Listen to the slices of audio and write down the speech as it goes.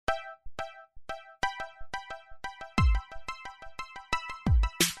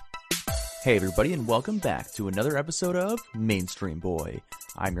Hey everybody, and welcome back to another episode of Mainstream Boy.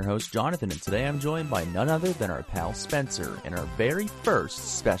 I'm your host Jonathan, and today I'm joined by none other than our pal Spencer and our very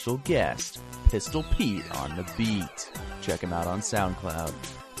first special guest, Pistol Pete on the Beat. Check him out on SoundCloud.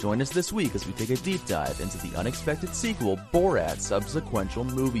 Join us this week as we take a deep dive into the unexpected sequel, Borat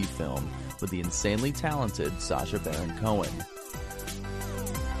subsequential movie film, with the insanely talented Sacha Baron Cohen.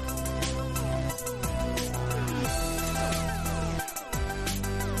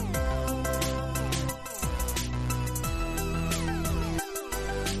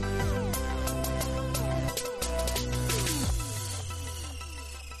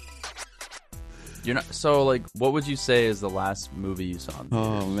 You're not so like. What would you say is the last movie you saw?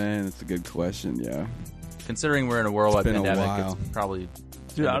 Oh man, that's a good question. Yeah, considering we're in a worldwide pandemic, it's probably.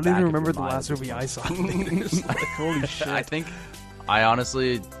 Dude, I don't even remember the last movie I saw. Like, holy shit! I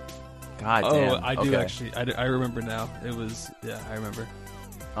honestly. God damn. Oh, I do actually. I remember now. It was I remember.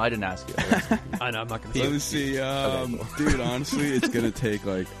 I didn't ask you. I know. I'm not gonna say. Let me see, dude. Honestly, it's gonna take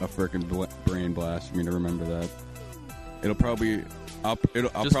like a freaking brain blast for me to remember that. It'll probably. I'll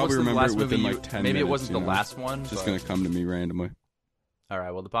probably remember it within like 10 minutes. Maybe it wasn't the last one. It's just going to come to me randomly. All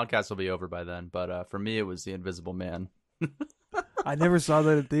right, well, the podcast will be over by then. But for me, it was The Invisible Man. I never saw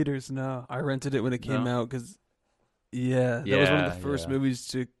that in theaters, no. I rented it when it came out because, that was one of the first movies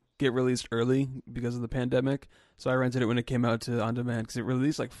to get released early because of the pandemic. So I rented it when it came out on demand because it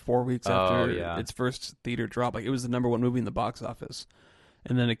released like 4 weeks after its first theater drop. Like it was the number one movie in the box office.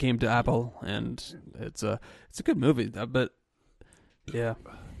 And then it came to Apple, and it's a good movie, but... Yeah,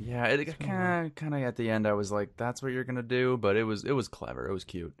 it kind of at the end I was like, that's what you're gonna do, but it was clever, it was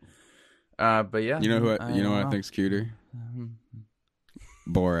cute. But yeah, you know what I think's cuter?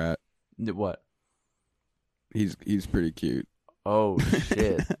 Borat. What? He's pretty cute. Oh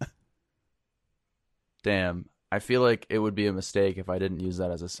shit! Damn, I feel like it would be a mistake if I didn't use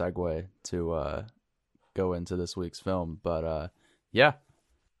that as a segue to go into this week's film. But yeah.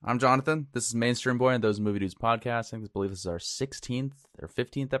 I'm Jonathan. This is Mainstream Boy and Those Movie Dudes podcast. I believe this is our 16th or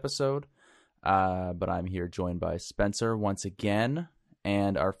 15th episode. But I'm here joined by Spencer once again.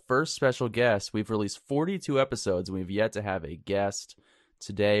 And our first special guest, we've released 42 episodes and we've yet to have a guest.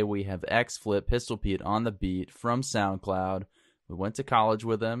 Today we have X-Flip Pistol Pete on the Beat from SoundCloud. We went to college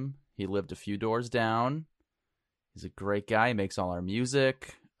with him. He lived a few doors down. He's a great guy. He makes all our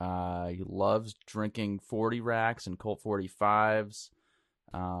music. He loves drinking 40 racks and Colt 45s.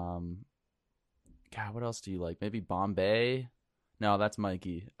 God, what else do you like? Maybe Bombay? No, that's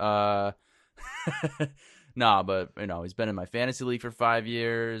Mikey. Nah, but he's been in my fantasy league for 5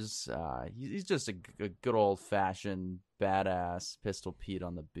 years. He's just a good old fashioned badass Pistol Pete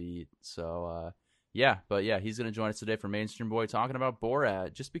on the beat. So he's gonna join us today for Mainstream Boy talking about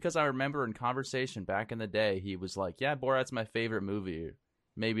Borat. Just because I remember in conversation back in the day, he was like, "Yeah, Borat's my favorite movie."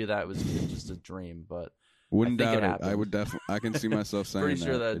 Maybe that was just a dream, but. Wouldn't doubt it. I would definitely. I can see myself saying Pretty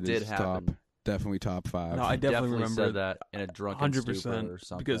sure that did happen. Definitely top 5. No, I definitely remember said that in a drunken 100% stupor or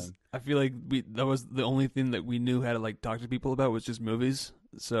something. Because I feel like that was the only thing that we knew how to like talk to people about was just movies.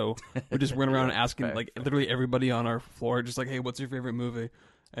 So we just went around asking like literally everybody on our floor, just like, "Hey, what's your favorite movie?"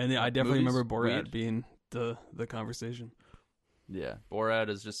 And I definitely remember Borat being the conversation. Yeah, Borat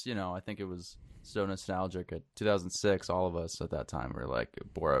is just I think it was so nostalgic. At 2006, all of us at that time were like,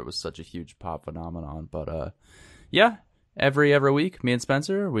 Borat was such a huge pop phenomenon. But every week, me and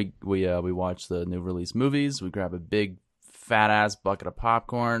Spencer, we watch the new release movies. We grab a big fat ass bucket of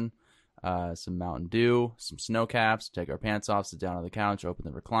popcorn, some Mountain Dew, some snow caps, take our pants off, sit down on the couch,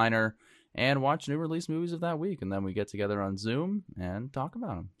 open the recliner, and watch new release movies of that week. And then we get together on Zoom and talk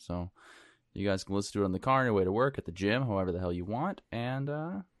about them. So you guys can listen to it in the car on your way to work, at the gym, however the hell you want. And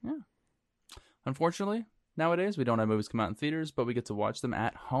unfortunately, nowadays we don't have movies come out in theaters, but we get to watch them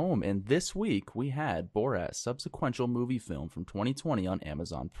at home. And this week we had Borat subsequential movie film from 2020 on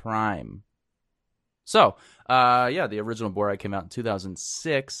Amazon Prime. So, the original Borat came out in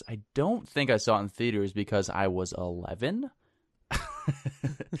 2006. I don't think I saw it in theaters because I was 11.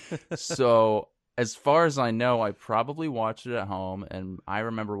 So, as far as I know, I probably watched it at home, and I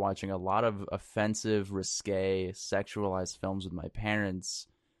remember watching a lot of offensive, risque, sexualized films with my parents.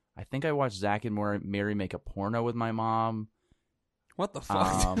 I think I watched Zack and Mary make a porno with my mom. What the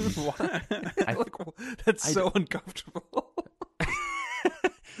fuck? That's so uncomfortable.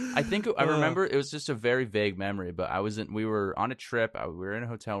 I remember it was just a very vague memory, but we were on a trip. We were in a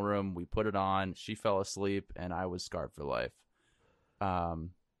hotel room. We put it on. She fell asleep, and I was scarred for life.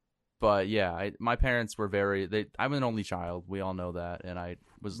 But yeah, my parents were I'm an only child. We all know that, and I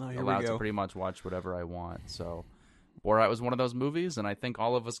was allowed to pretty much watch whatever I want. So Borat was one of those movies, and I think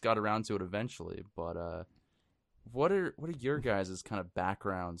all of us got around to it eventually. But what are your guys' kind of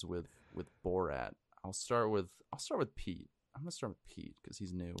backgrounds with with Borat. I'll start with Pete. I'm gonna start with Pete because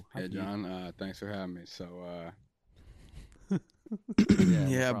he's new. Hey, John. Thanks for having me. So,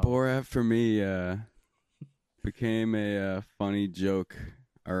 Yeah, no Borat for me became a funny joke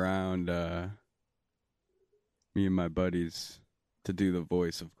around me and my buddies to do the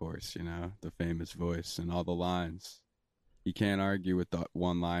voice, of course. You know, the famous voice and all the lines. You can't argue with the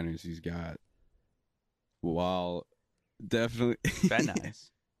one-liners he's got. While definitely Very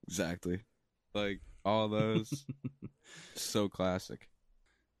nice. Exactly. Like all those so classic.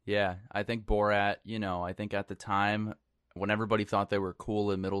 Yeah, I think Borat, I think at the time when everybody thought they were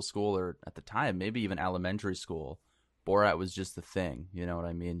cool in middle school, or at the time maybe even elementary school, Borat was just the thing. You know what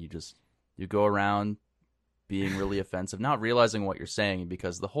I mean? You go around being really offensive, not realizing what you're saying,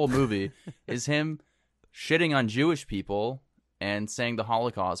 because the whole movie is him shitting on Jewish people and saying the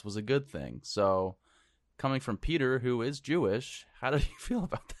Holocaust was a good thing. So coming from Peter, who is Jewish, how do you feel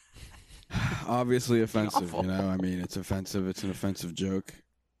about that? Obviously offensive, you know? I mean, it's offensive. It's an offensive joke.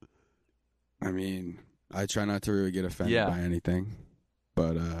 I mean, I try not to really get offended by anything,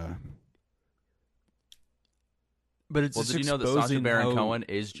 but it's did you know that Sacha Baron Cohen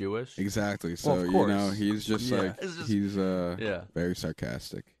is Jewish? Exactly. So, he's just he's very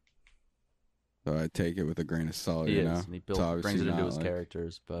sarcastic. So I take it with a grain of salt, he you is, know? and he brings it into his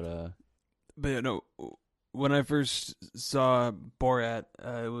characters, but when I first saw Borat,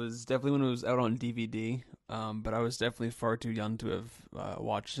 it was definitely when it was out on DVD, but I was definitely far too young to have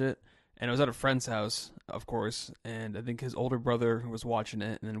watched it. And I was at a friend's house, of course, and I think his older brother was watching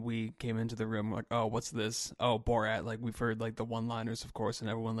it, and then we came into the room like, oh, what's this? Oh, Borat. Like, we've heard, like, the one-liners, of course, and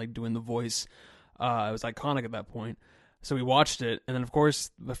everyone, like, doing the voice. It was iconic at that point. So we watched it, and then, of course,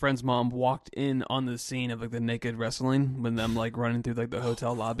 my friend's mom walked in on the scene of, like, the naked wrestling, with them, like, running through, like, the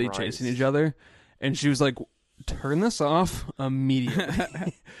hotel lobby, chasing each other. And she was like, turn this off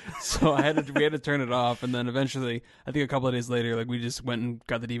immediately. So we had to turn it off, and then eventually, I think a couple of days later, like, we just went and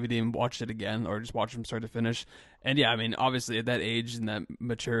got the DVD and watched it again, or just watched from start to finish. And yeah, I mean, obviously at that age and that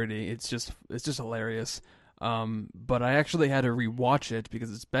maturity, it's just hilarious. But I actually had to rewatch it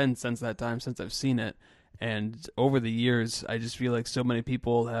because it's been since that time since I've seen it. And over the years, I just feel like so many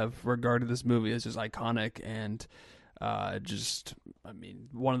people have regarded this movie as just iconic and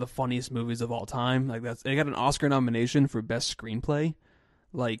one of the funniest movies of all time. Like, it got an Oscar nomination for best screenplay.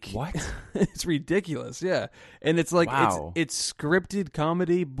 Like, what? It's ridiculous. Yeah. And it's like, wow. it's scripted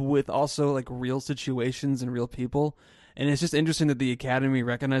comedy with also like real situations and real people. And it's just interesting that the Academy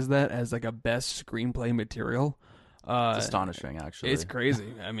recognized that as like a best screenplay material. It's astonishing, actually. It's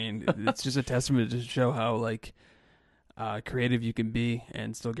crazy. I mean, it's just a testament to show how like creative you can be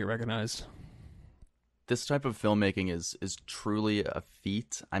and still get recognized. This type of filmmaking is truly a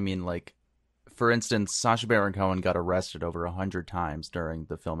feat. I mean, like, for instance, Sacha Baron Cohen got arrested over 100 times during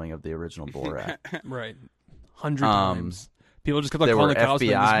the filming of the original Borat. Right. 100 times. People just kept calling the cops,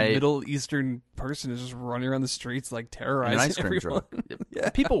 like, this Middle Eastern person is just running around the streets, like, terrorizing ice cream everyone. Yeah.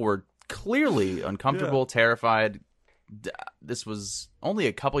 People were clearly uncomfortable, terrified. This was only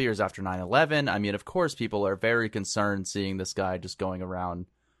a couple years after 9/11. I mean, of course, people are very concerned seeing this guy just going around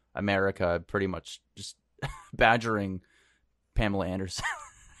America, pretty much just badgering Pamela Anderson.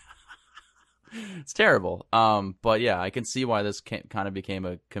 It's terrible. But yeah, I can see why this kind of became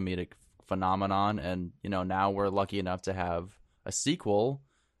a comedic phenomenon, and now we're lucky enough to have a sequel.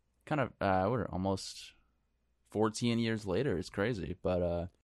 Kind of, almost 14 years later. It's crazy, but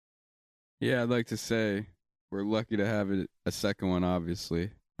yeah, I'd like to say we're lucky to have a second one,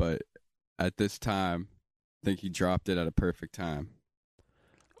 obviously, but at this time, I think he dropped it at a perfect time.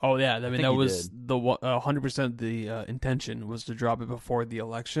 Oh yeah, I mean that was the 100% the intention was to drop it before the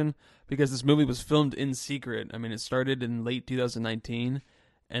election, because this movie was filmed in secret. I mean, it started in late 2019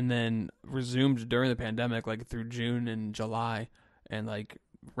 and then resumed during the pandemic, like through June and July, and like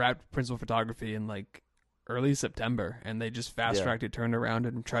wrapped principal photography in like early September, and they just fast tracked it, turned around,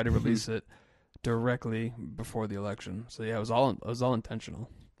 and tried to release it directly before the election. So yeah, it was all intentional.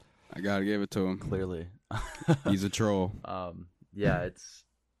 I gotta give it to him. Clearly, he's a troll. Yeah,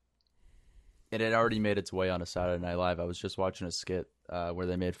 it had already made its way on a Saturday Night Live. I was just watching a skit where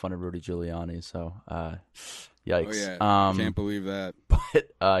they made fun of Rudy Giuliani. So, yikes! Oh yeah, can't believe that.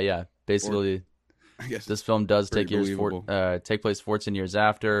 But yeah, basically, I guess this film does take place 14 years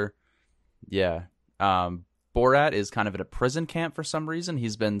after. Yeah, Borat is kind of at a prison camp for some reason.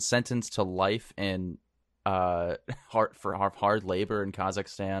 He's been sentenced to life in hard labor in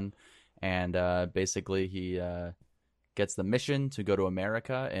Kazakhstan, and basically he gets the mission to go to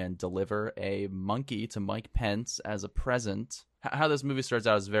America and deliver a monkey to Mike Pence as a present. How this movie starts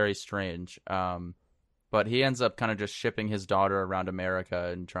out is very strange. But he ends up kind of just shipping his daughter around America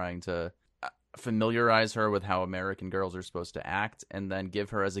and trying to familiarize her with how American girls are supposed to act, and then give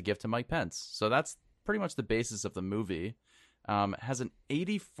her as a gift to Mike Pence. So that's pretty much the basis of the movie. Has an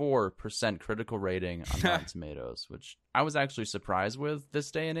 84% critical rating on Rotten Tomatoes, which I was actually surprised with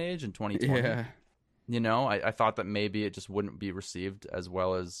this day and age in 2020. Yeah. You know, I thought that maybe it just wouldn't be received as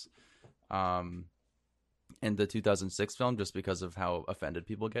well as in the 2006 film, just because of how offended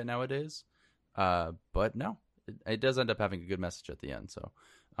people get nowadays. But no, it does end up having a good message at the end. So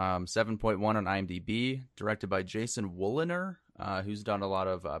 7.1 on IMDb, directed by Jason Wooliner, who's done a lot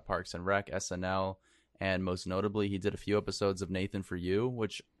of Parks and Rec, SNL, and most notably, he did a few episodes of Nathan For You,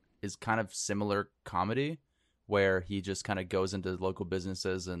 which is kind of similar comedy, where he just kind of goes into local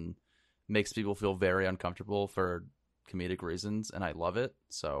businesses and makes people feel very uncomfortable for comedic reasons, and I love it.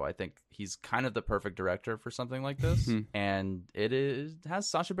 So I think he's kind of the perfect director for something like this. And it has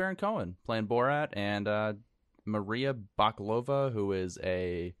Sacha Baron Cohen playing Borat, and Maria Bakalova, who is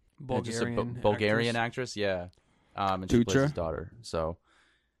a Bulgarian actress. Yeah. And she plays his daughter. So,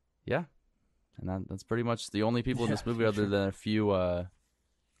 yeah. And that's pretty much the only people in this movie, other than a few,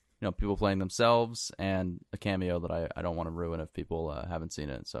 people playing themselves and a cameo that I don't want to ruin if people haven't seen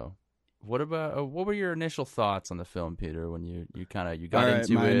it. So, what were your initial thoughts on the film, Peter? When you got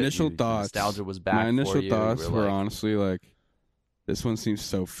into my it, initial thoughts, nostalgia was back. My initial for you. thoughts were honestly like, this one seems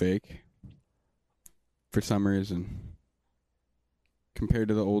so fake. For some reason, compared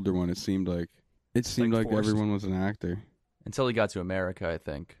to the older one, it seemed like everyone was an actor until he got to America. I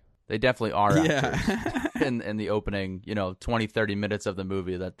think. They definitely are actors in the opening, 20, 30 minutes of the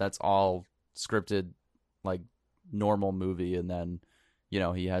movie. That's all scripted, like normal movie, and then,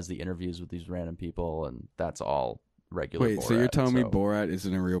 he has the interviews with these random people, and that's all regular. Wait, Borat, so you're telling me Borat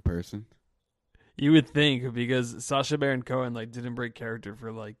isn't a real person? You would think, because Sacha Baron Cohen didn't break character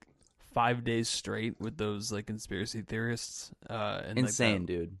for 5 days straight with those conspiracy theorists. And, insane,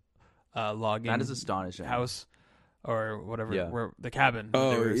 dude. Logging. That is astonishing. House. Or whatever, yeah. Where the cabin.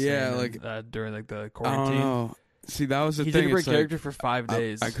 Oh yeah, during the quarantine. Oh, see, that was the thing. He didn't break character for 5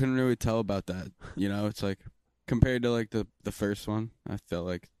 days. I couldn't really tell about that. It's like compared to the first one, I felt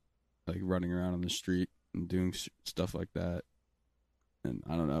like running around on the street and doing stuff like that. And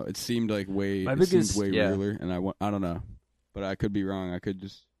I don't know. It seemed way realer, and I don't know, but I could be wrong. I could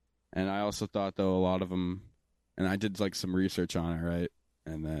just. And I also thought though a lot of them, and I did some research on it, right,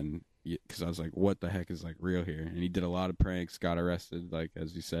 and then. Because I was like, what the heck is real here? And he did a lot of pranks, got arrested,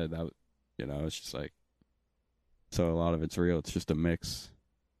 as you said. That it's just so a lot of it's real. It's just a mix.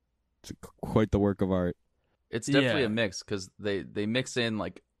 It's quite the work of art. It's definitely a mix because they mix in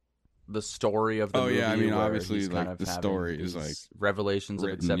the story of the movie. I mean, obviously, the story is revelations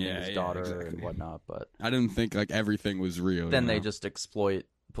written, of accepting his daughter and whatnot. But I didn't think everything was real. Then they just exploit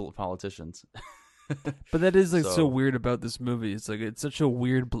politicians. But that is so weird about this movie. It's it's such a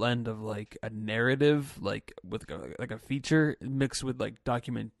weird blend of a narrative, with a feature mixed with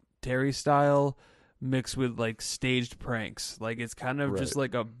documentary style, mixed with staged pranks. It's kind of just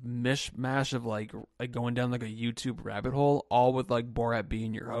a mishmash of going down a YouTube rabbit hole, all with Borat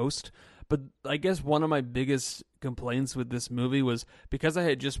being your host. But I guess one of my biggest complaints with this movie was because I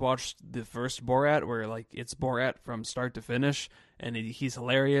had just watched the first Borat, where it's Borat from start to finish, and he's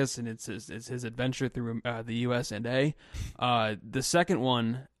hilarious, and it's his adventure through the U.S. and A. The second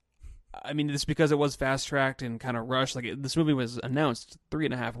one, I mean, it's because it was fast tracked and kind of rushed. This movie was announced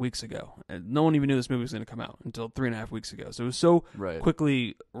 3.5 weeks ago, and no one even knew this movie was going to come out until 3.5 weeks ago. So it was so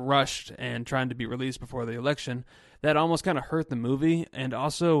quickly rushed and trying to be released before the election that almost kind of hurt the movie, and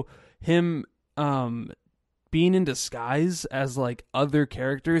also him being in disguise as other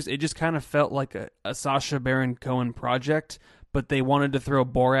characters. It just kind of felt like a Sacha Baron Cohen project, but they wanted to throw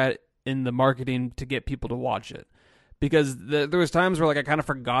Borat in the marketing to get people to watch it. Because there was times where I kind of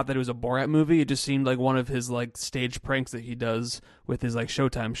forgot that it was a Borat movie. It just seemed like one of his stage pranks that he does with his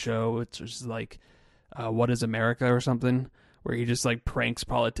Showtime show, which is What Is America or something, where he just pranks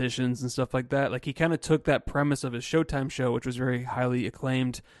politicians and stuff like that. He kind of took that premise of his Showtime show, which was very highly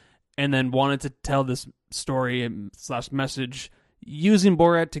acclaimed, and then wanted to tell this story / message using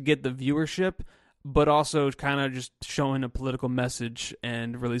Borat to get the viewership, but also kind of just showing a political message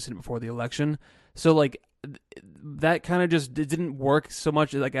and releasing it before the election. So that kind of just didn't work so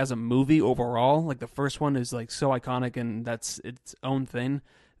much as a movie overall. The first one is so iconic and that's its own thing.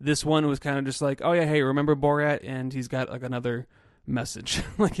 This one was kind of just oh yeah, hey, remember Borat? And he's got another message.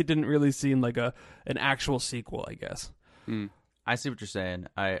 It didn't really seem like an actual sequel, I guess. I see what you're saying.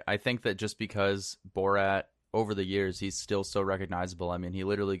 I think that just because Borat, over the years, he's still so recognizable. I mean, he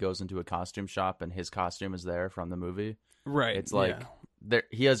literally goes into a costume shop and his costume is there from the movie. Right. It's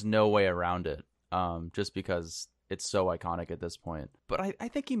he has no way around it. just because it's so iconic at this point. But I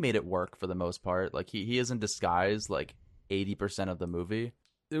think he made it work for the most part. Like he is in disguise like 80% of the movie.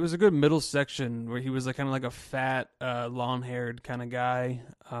 There was a good middle section where he was like kind of like a fat, long-haired kind of guy,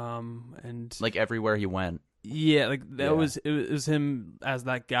 and like everywhere he went. Yeah, like that was it was him as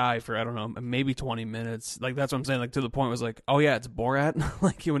that guy for I don't know, maybe 20 minutes. Like that's what I'm saying. Like to the point was like, oh yeah, it's Borat.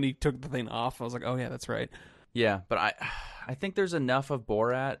 Like when he took the thing off, I was like, oh yeah, that's right. Yeah, but I think there's enough of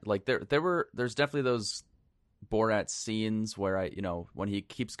Borat. Like there's definitely those Borat scenes where when he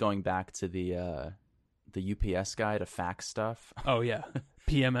keeps going back to the UPS guy to fax stuff. Oh yeah,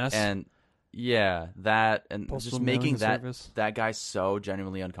 PMS. And yeah, that and Postal just making service. that guy so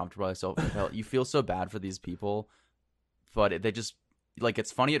genuinely uncomfortable. You feel so bad for these people, but they just like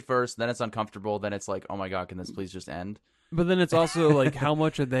it's funny at first, then it's uncomfortable, then it's like, oh my god, can this please just end? But then it's also like, how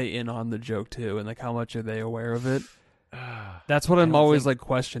much are they in on the joke too, and like how much are they aware of it? That's what I'm always like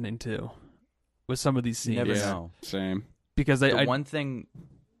questioning too, with some of these scenes. You never know. Same. Because one thing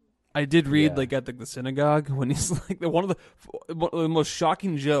I did read like at the synagogue when he's like one of the most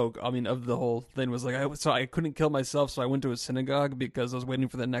shocking joke of the whole thing was like I couldn't kill myself, so I went to a synagogue because I was waiting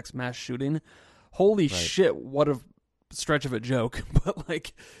for the next mass shooting. Holy shit, what a stretch of a joke. But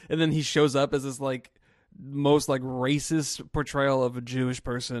like, and then he shows up as this like most like racist portrayal of a Jewish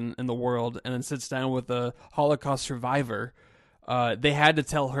person in the world, and then sits down with a Holocaust survivor. They had to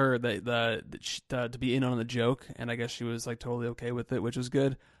tell her to be in on the joke, and I guess she was like totally okay with it, which was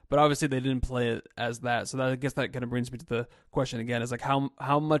good. But obviously they didn't play it as that, so I guess that kind of brings me to the question again: is like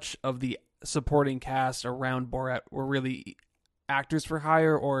how much of the supporting cast around Borat were really actors for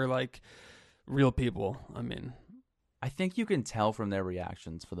hire or like real people? I mean, I think you can tell from their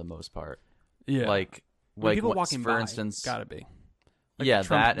reactions for the most part. Yeah, like people walking for by, instance, gotta be.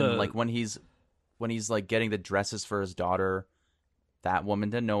 Like and like when he's like getting the dresses for his daughter, that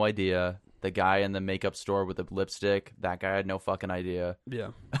woman had no idea. The guy in the makeup store with the lipstick, that guy had no fucking idea. Yeah.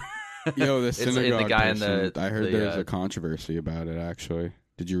 Yo, the synagogue the guy person, I heard there's a controversy about it, actually.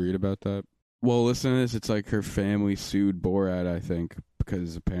 Did you read about that? Well, listen to this. It's like her family sued Borat, I think,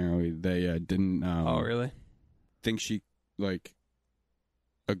 because apparently they didn't... oh, really? think she, like,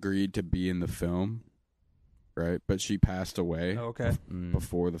 agreed to be in the film, right? But she passed away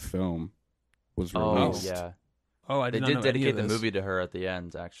before the film was released. Oh, yeah. Oh, I did not know dedicate any of the this. movie to her at the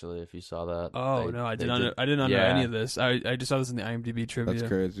end. Actually, if you saw that. Oh no, I did not. I did not know any of this. I just saw this in the IMDb trivia. That's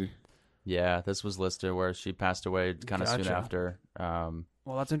crazy. Yeah, this was listed where she passed away kind of soon after. Well,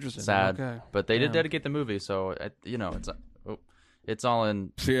 that's interesting. Sad, okay. but they did dedicate the movie, so it's all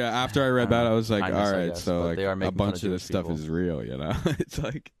in. So yeah, after I read that, I was like, all right, so like a bunch of this stuff people. is real, you know. It's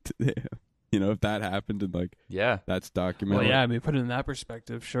like, if that happened and like, that's documented. Well, yeah, I mean, put it in that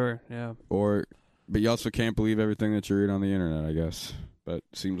perspective, sure, yeah. But you also can't believe everything that you read on the internet, I guess. But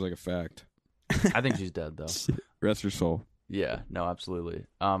seems like a fact. I think she's dead, though. Rest her soul. Yeah, no, absolutely.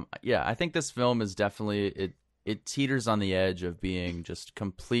 Yeah, I think this film is definitely it teeters on the edge of being just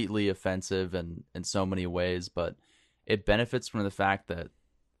completely offensive in so many ways, but it benefits from the fact that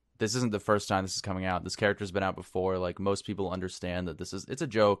this isn't the first time this is coming out. This character's been out before. Like most people understand that it's a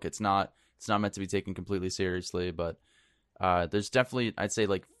joke. It's not meant to be taken completely seriously, but there's definitely, I'd say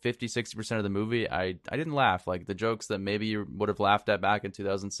like 50-60% of the movie I didn't laugh. Like the jokes that maybe you would have laughed at back in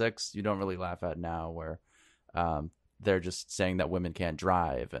 2006, you don't really laugh at now, where they're just saying that women can't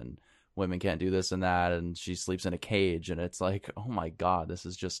drive and women can't do this and that, and she sleeps in a cage, and it's like, oh my god, this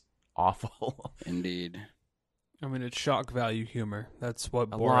is just awful. Indeed. I mean, it's shock value humor. That's what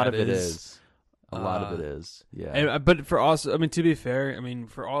a Borat lot of it is. is. A lot of it is, yeah. And, but for us, I mean, to be fair, I mean,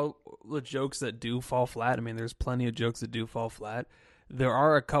 for all the jokes that do fall flat, I mean, there's plenty of jokes that do fall flat. There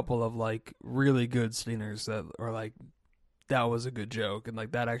are a couple of like really good sceners that are like, that was a good joke, and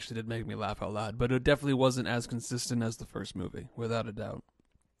like that actually did make me laugh out loud. But it definitely wasn't as consistent as the first movie, without a doubt.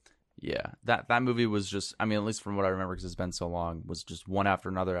 Yeah, that movie was just, I mean, at least from what I remember, because it's been so long, was just one after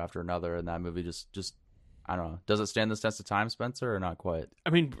another, and that movie just I don't know. Does it stand the test of time, Spencer, or not quite?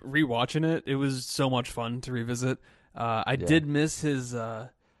 I mean, rewatching it was so much fun to revisit. I did miss his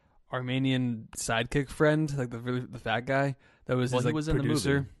Armenian sidekick friend, like the fat guy that was his was producer.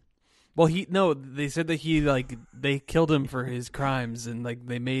 In the movie. Well, they said that they killed him for his crimes, and like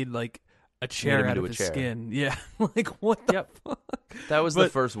they made like a chair out of his skin. Yeah, like what the fuck? That was the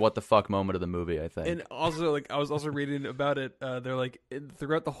first what the fuck moment of the movie, I think. And also, like I was also reading about it. They're like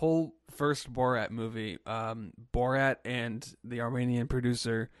throughout the whole first Borat movie, Borat and the Armenian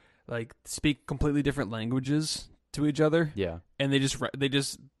producer like speak completely different languages to each other. Yeah. And they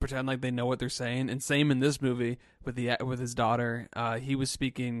just pretend like they know what they're saying. And same in this movie with his daughter. He was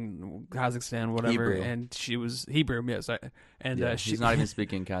speaking Kazakhstan, whatever, Hebrew. and she was Hebrew. Yes, and she's not even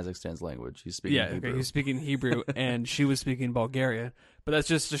speaking Kazakhstan's language. He's speaking Hebrew. Okay, he's speaking Hebrew, and she was speaking Bulgarian. But that's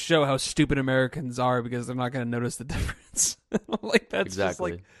just to show how stupid Americans are, because they're not going to notice the difference. Like, that's just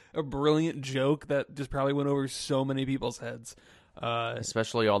like a brilliant joke that just probably went over so many people's heads.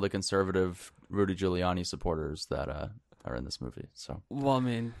 Especially all the conservative Rudy Giuliani supporters that are in this movie. So, well, I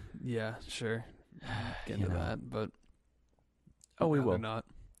mean, yeah, sure, get into that, but we will not.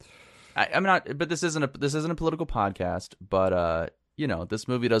 I'm not, but this isn't a political podcast. But this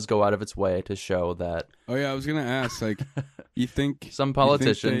movie does go out of its way to show that. Oh yeah, I was gonna ask, like, you think some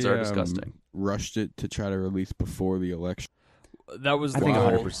politicians are disgusting? Rushed it to try to release before the election. That was, I think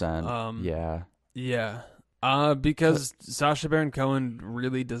 100%. Yeah. Because Sacha Baron Cohen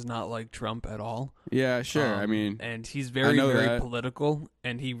really does not like Trump at all. Yeah, sure. I mean, and he's very, very political,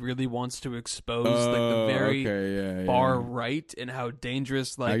 and he really wants to expose the very far right and how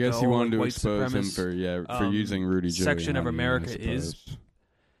dangerous, like, I guess he wanted to expose him for using Rudy Giuliani section of America is.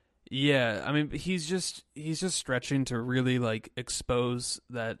 Yeah, I mean, he's just stretching to really, like, expose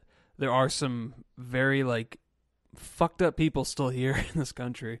that there are some very, like, fucked up people still here in this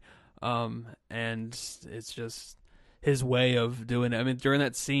country. And it's just his way of doing it. I mean, during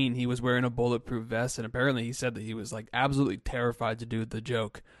that scene, he was wearing a bulletproof vest, and apparently he said that he was, like, absolutely terrified to do the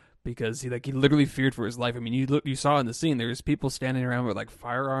joke, because he literally feared for his life. I mean, you saw in the scene, there's people standing around with, like,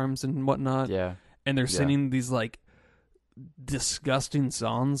 firearms and whatnot. Yeah. And they're singing these, like, disgusting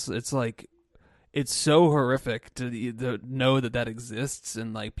songs. It's like, it's so horrific to know that exists,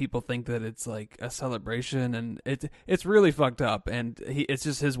 and, like, people think that it's, like, a celebration, and it's really fucked up, and it's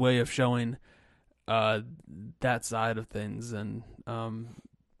just his way of showing that side of things, and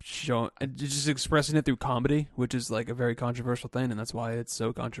just expressing it through comedy, which is, like, a very controversial thing, and that's why it's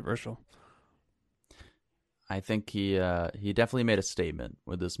so controversial. I think he definitely made a statement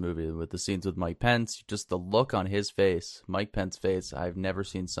with this movie, with the scenes with Mike Pence. Just the look on his face, Mike Pence's face. I've never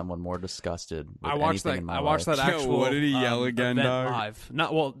seen someone more disgusted with anything in my life. I watched that actual. What did he yell again, dog? Live.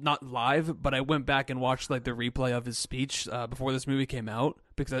 Not live, but I went back and watched, like, the replay of his speech before this movie came out,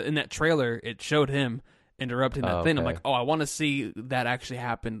 because in that trailer it showed him interrupting that thing. I'm like, I want to see that actually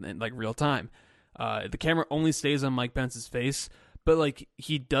happen in, like, real time. The camera only stays on Mike Pence's face, but, like,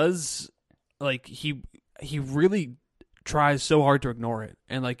 he does, like, he really tries so hard to ignore it,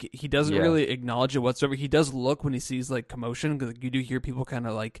 and, like, he doesn't really acknowledge it whatsoever. He does look when he sees, like, commotion, because you do hear people kind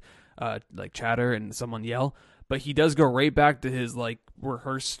of like chatter and someone yell, but he does go right back to his, like,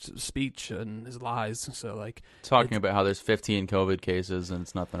 rehearsed speech and his lies. So, like, talking about how there's 15 COVID cases and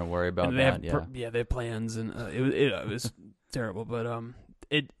it's nothing to worry about. They have plans, and it was terrible, but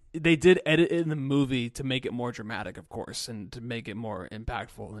they did edit it in the movie to make it more dramatic, of course, and to make it more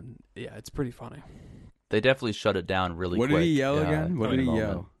impactful, and it's pretty funny. They definitely shut it down really quick. What did he yell again? What did he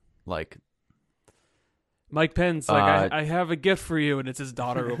yell? Like, Mike Pence, like, I have a gift for you, and it's his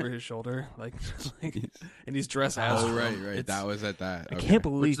daughter over his shoulder, like, and he's dressed as. Oh, right. That was at that. I can't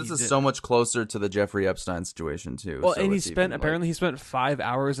believe this is so much closer to the Jeffrey Epstein situation too. Well, so and he spent 5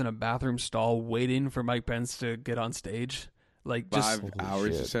 hours in a bathroom stall waiting for Mike Pence to get on stage. Like, just 5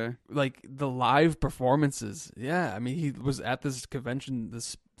 hours, you say? Like, the live performances. Yeah, I mean, he was at this convention,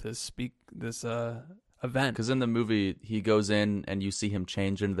 this event. Because in the movie, he goes in and you see him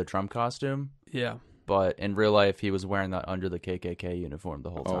change into the Trump costume. Yeah. But in real life, he was wearing that under the KKK uniform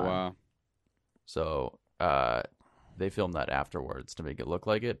the whole time. Oh, wow. So they filmed that afterwards to make it look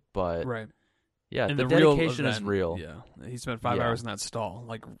like it. But right. Yeah, and the dedication is real. Yeah. He spent 5 hours in that stall,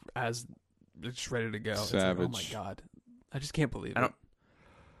 like, as it's ready to go. Savage. It's like, oh, my God. I just can't believe it.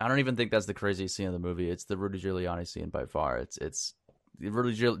 I don't even think that's the craziest scene of the movie. It's the Rudy Giuliani scene by far. It's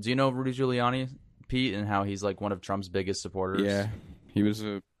Rudy. Do you know Rudy Giuliani, Pete, and how he's, like, one of Trump's biggest supporters? Yeah, he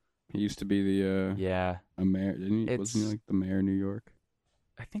used to be the a mayor. Didn't he? Wasn't he, like, the mayor of New York?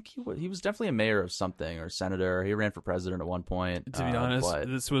 I think he was definitely a mayor of something, or senator. He ran for president at one point. To be honest,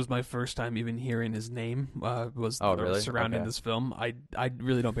 this was my first time even hearing his name. Surrounding this film. I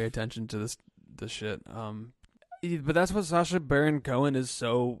really don't pay attention to this shit. But that's what Sacha Baron Cohen is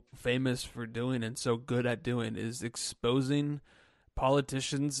so famous for doing and so good at doing, is exposing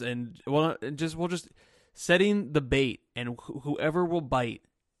politicians and just setting the bait, and whoever will bite,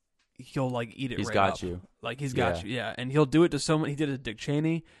 he'll, like, eat it. He's right got up. you. Like, he's got you, yeah. And he'll do it to someone. He did it to Dick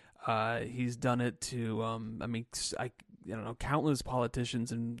Cheney. He's done it to I don't know, countless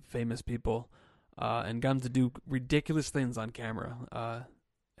politicians and famous people, and got them to do ridiculous things on camera.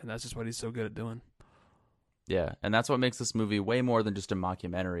 And that's just what he's so good at doing. Yeah, and that's what makes this movie way more than just a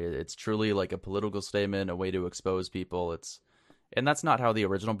mockumentary. It's truly like a political statement, a way to expose people. And that's not how the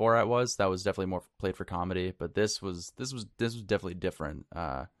original Borat was. That was definitely more played for comedy, but this was definitely different.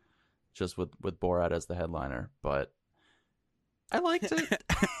 Just with Borat as the headliner, but I liked it.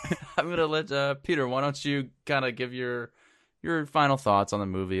 I'm gonna let Peter. Why don't you kind of give your final thoughts on the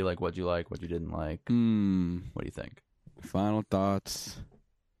movie? Like, what you like, what you didn't like. What do you think? Final thoughts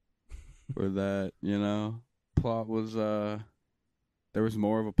were that, plot was there was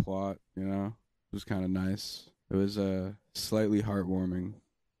more of a plot. It was kind of nice. It was slightly heartwarming,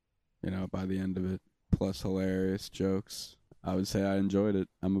 by the end of it. Plus hilarious jokes. I would say I enjoyed it.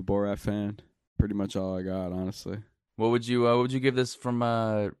 I'm a Borat fan. Pretty much all I got, honestly. What would you give this from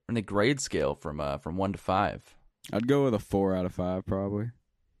in a grade scale from 1 to 5? I'd go with a 4 out of 5 probably.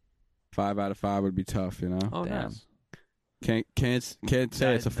 5 out of 5 would be tough, Oh, damn. nice. Can't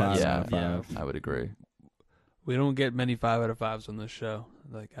say it's a 5 out of 5. Yeah, I would agree. We don't get many 5 out of 5s on this show,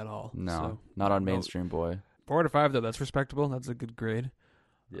 like at all. No, so, not on Mainstream Boy. 4 out of 5 though, that's respectable. That's a good grade.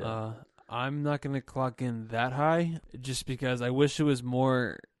 Yeah. I'm not gonna clock in that high, just because I wish it was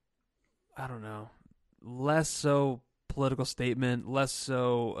more. I don't know, less so political statement, less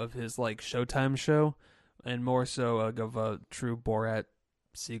so of his like Showtime show, and more so of a true Borat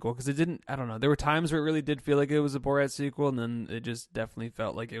sequel. Because it didn't. I don't know. There were times where it really did feel like it was a Borat sequel, and then it just definitely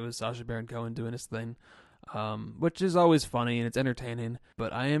felt like it was Sacha Baron Cohen doing his thing, which is always funny and it's entertaining.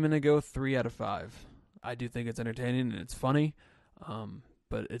 But I am gonna go 3 out of 5. I do think it's entertaining and it's funny.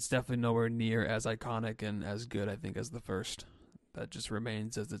 But it's definitely nowhere near as iconic and as good, I think, as the first. That just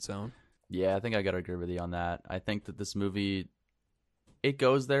remains as its own. Yeah, I think I gotta agree with you on that. I think that this movie, it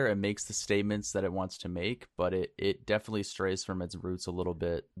goes there and makes the statements that it wants to make, but it definitely strays from its roots a little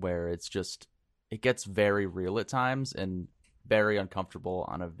bit, where it gets very real at times and very uncomfortable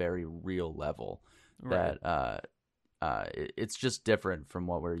on a very real level. Right. That it's just different from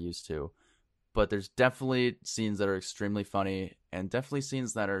what we're used to. But there's definitely scenes that are extremely funny, and definitely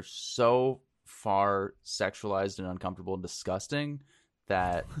scenes that are so far sexualized and uncomfortable and disgusting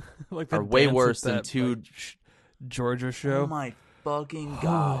that like are way worse that, than two. like, Georgia show. Oh my fucking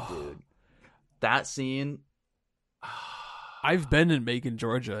god, dude! That scene. I've been in Macon,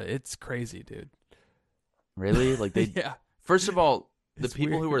 Georgia. It's crazy, dude. Really? Like they? Yeah. First of all, the It's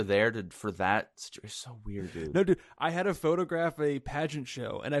people weird. who were there for that is so weird, dude. No, dude. I had to photograph a pageant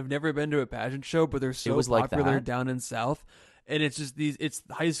show, and I've never been to a pageant show, but they're so was like popular that? down in South. And it's just it's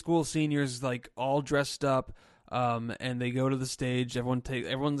high school seniors like all dressed up, and they go to the stage.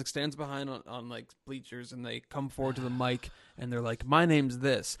 Everyone like, stands behind on like bleachers, and they come forward to the mic, and they're like, "My name's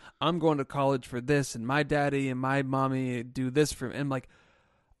this. I'm going to college for this, and my daddy and my mommy do this for." And like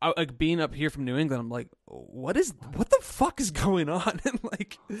being up here from New England, I'm like, what the fuck is going on? And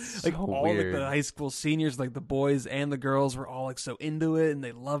like all weird. like the high school seniors, like the boys and the girls, were all like so into it, and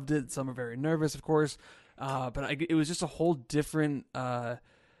they loved it. Some are very nervous, of course, but it was just a whole different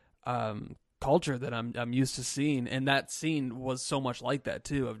culture that I'm used to seeing, and that scene was so much like that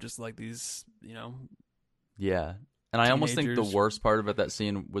too, of just like these, Yeah, and I almost think the teenagers. worst part about that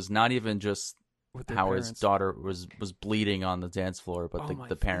scene was not even just with their how parents. his daughter was bleeding on the dance floor, but Oh my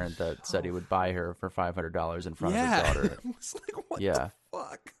the parent that said he would buy her for $500 in front of his daughter. It was like, what the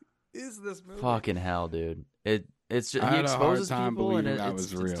fuck is this movie? Fucking hell, dude! It's just I he had a hard exposes time people, and believing that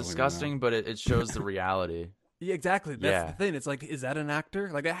it's was real, disgusting, but it shows the reality. Yeah, exactly. That's Yeah. the thing. It's like, is that an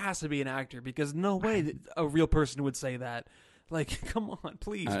actor? Like, it has to be an actor, because no way that a real person would say that. Like, come on,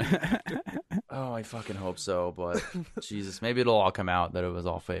 please. Oh, I fucking hope so, but Jesus, maybe it'll all come out that it was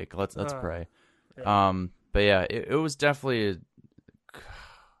all fake. Let's pray. Yeah. But yeah, it was definitely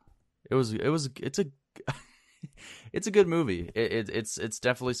it's a it's a good movie. It's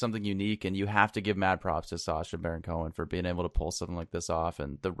definitely something unique, and you have to give mad props to Sacha Baron Cohen for being able to pull something like this off,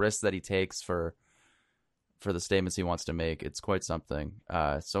 and the risk that he takes for the statements he wants to make. It's quite something.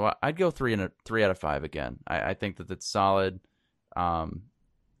 So I'd go 3 out of 5 again. I think that it's solid.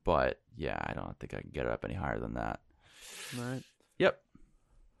 But yeah, I don't think I can get it up any higher than that. All right. Yep.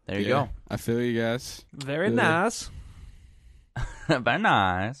 There you go. I feel you guys. Very Yeah. nice. Very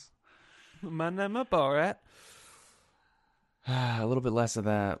nice. My name is Borat. A little bit less of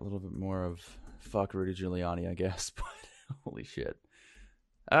that, a little bit more of fuck Rudy Giuliani, I guess. But holy shit.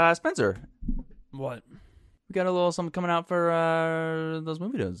 Spencer, What? we got a little something coming out for those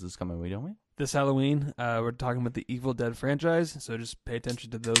movie news this coming week, don't we? This Halloween, we're talking about the Evil Dead franchise, so just pay attention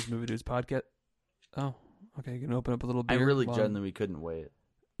to those Movie Dudes podcast. Oh, okay, you can open up a little beer. I really while- genuinely couldn't wait.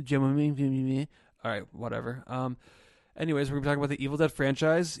 All right, whatever. Anyways, we're going to talk about the Evil Dead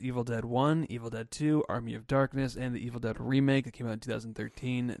franchise, Evil Dead 1, Evil Dead 2, Army of Darkness, and the Evil Dead remake that came out in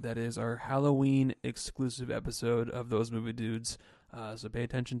 2013. That is our Halloween exclusive episode of Those Movie Dudes. So pay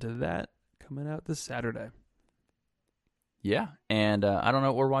attention to that coming out this Saturday. Yeah, and I don't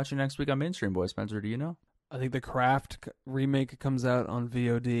know what we're watching next week on Mainstream Boy. Spencer, do you know? I think the Craft remake comes out on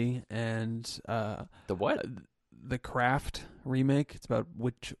VOD, and the what? The Craft remake. It's about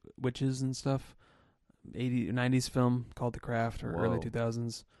witches and stuff. 90s film called The Craft, or early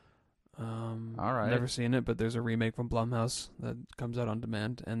 2000s. All right. Never seen it, but there's a remake from Blumhouse that comes out on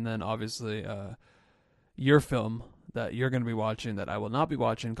demand, and then obviously your film that you're going to be watching that I will not be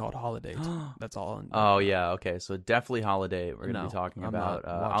watching called Holiday. That's all. Oh yeah, okay. So definitely Holiday. We're going to be talking I'm not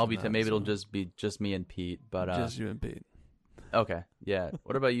about. I'll be. Maybe it'll just be me and Pete, but just you and Pete. Okay, yeah.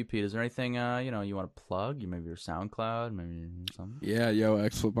 What about you, Pete? Is there anything you want to plug? Maybe your SoundCloud, maybe something. Yeah, yo,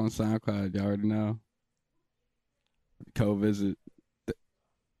 XFlip on SoundCloud. You already know. Co-visit.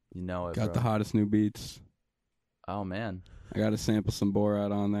 You know it. Got bro. the hottest new beats. Oh man, I got to sample some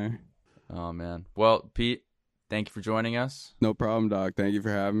Borat on there. Oh man. Well, Pete, thank you for joining us. No problem, dog. Thank you for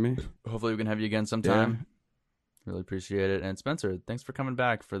having me. Hopefully we can have you again sometime. Yeah. Really appreciate it. And Spencer, thanks for coming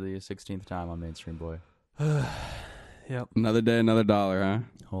back for the 16th time on Mainstream Boy. Yep. Another day, another dollar, huh?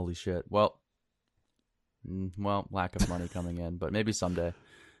 Holy shit. Well, lack of money coming in, but maybe someday.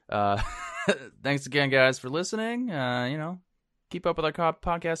 Thanks again, guys, for listening. Keep up with our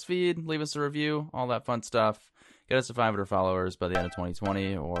podcast feed, leave us a review, all that fun stuff. Get us to 500 followers by the end of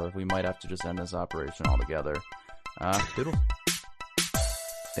 2020, or we might have to just end this operation altogether. Toodles.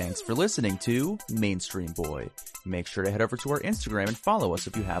 Thanks for listening to Mainstream Boy. Make sure to head over to our Instagram and follow us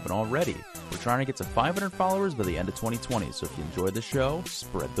if you haven't already. We're trying to get to 500 followers by the end of 2020, so if you enjoyed the show,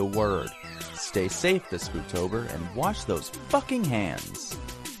 spread the word. Stay safe this Spooktober and wash those fucking hands.